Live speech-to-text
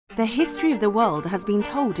The history of the world has been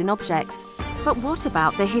told in objects, but what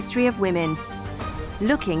about the history of women?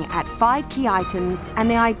 Looking at 5 key items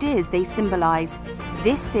and the ideas they symbolise,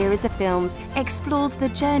 this series of films explores the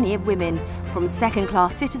journey of women from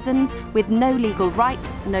second-class citizens with no legal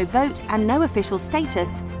rights, no vote and no official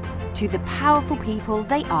status, to the powerful people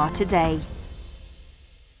they are today.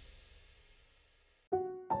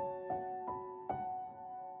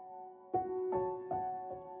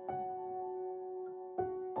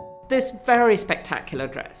 This very spectacular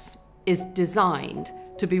dress is designed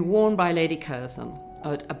to be worn by Lady Curzon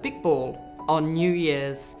at a big ball on New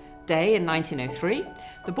Year's Day in 1903.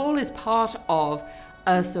 The ball is part of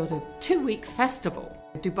a sort of 2-week festival,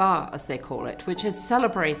 Durbar as they call it, which is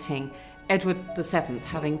celebrating Edward VII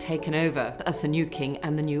having taken over as the new king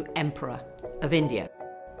and the new emperor of India.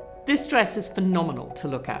 This dress is phenomenal to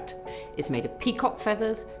look at. It's made of peacock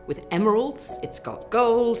feathers with emeralds. It's got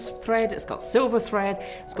gold thread, it's got silver thread,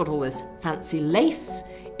 it's got all this fancy lace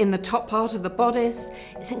in the top part of the bodice.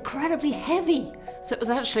 It's incredibly heavy, so it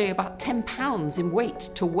was actually about 10 pounds in weight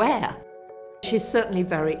to wear. She's certainly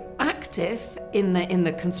very active in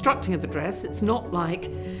the constructing of the dress. It's not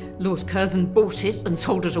like Lord Curzon bought it and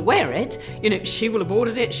told her to wear it. You know, she will have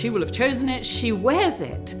ordered it, she will have chosen it, she wears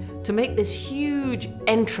it to make this huge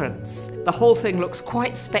entrance. The whole thing looks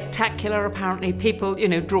quite spectacular. Apparently people,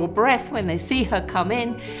 draw breath when they see her come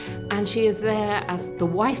in, and she is there as the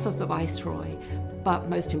wife of the Viceroy, but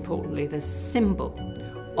most importantly, the symbol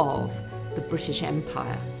of the British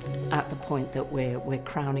Empire at the point that we're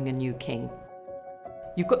crowning a new king.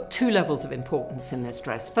 You've got 2 levels of importance in this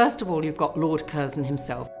dress. First of all, you've got Lord Curzon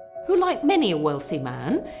himself, who, like many a wealthy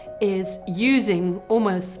man, is using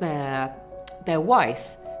almost their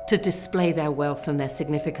wife to display their wealth and their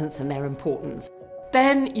significance and their importance.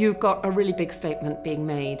 Then you've got a really big statement being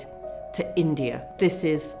made to India. This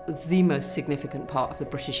is the most significant part of the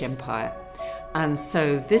British Empire. And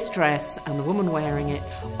so this dress and the woman wearing it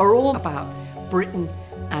are all about Britain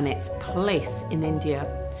and its place in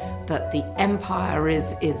India, that the empire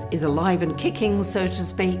is alive and kicking, so to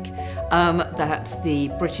speak, that the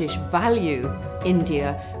British value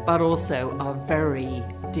India, but also are very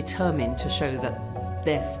determined to show that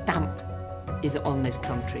their stamp is on this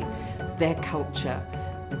country, their culture,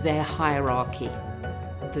 their hierarchy.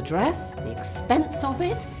 The dress, the expense of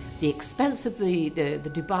it, the expense of the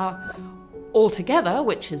Durbar altogether,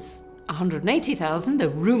 which is 180,000, they're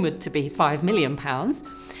rumoured to be £5 million.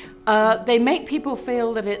 They make people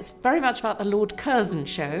feel that it's very much about the Lord Curzon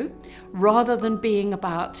show, rather than being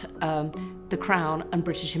about the crown and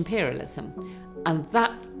British imperialism. And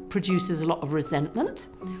that produces a lot of resentment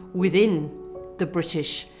within the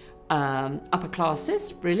British upper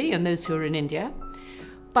classes, really, and those who are in India.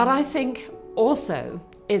 But I think also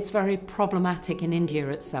it's very problematic in India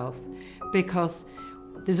itself, because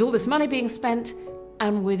there's all this money being spent,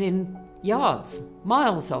 and within yards,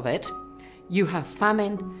 miles of it, you have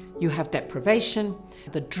famine, you have deprivation.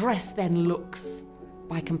 The dress then looks,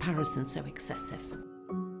 by comparison, so excessive.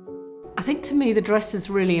 I think to me the dress is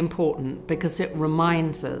really important because it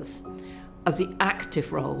reminds us of the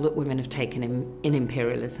active role that women have taken in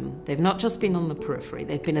imperialism. They've not just been on the periphery,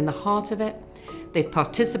 they've been in the heart of it, they've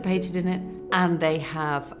participated in it, and they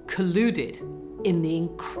have colluded in the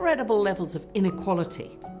incredible levels of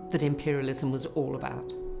inequality that imperialism was all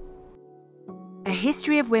about. A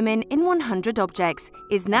History of Women in 100 Objects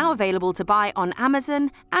is now available to buy on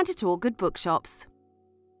Amazon and at all good bookshops.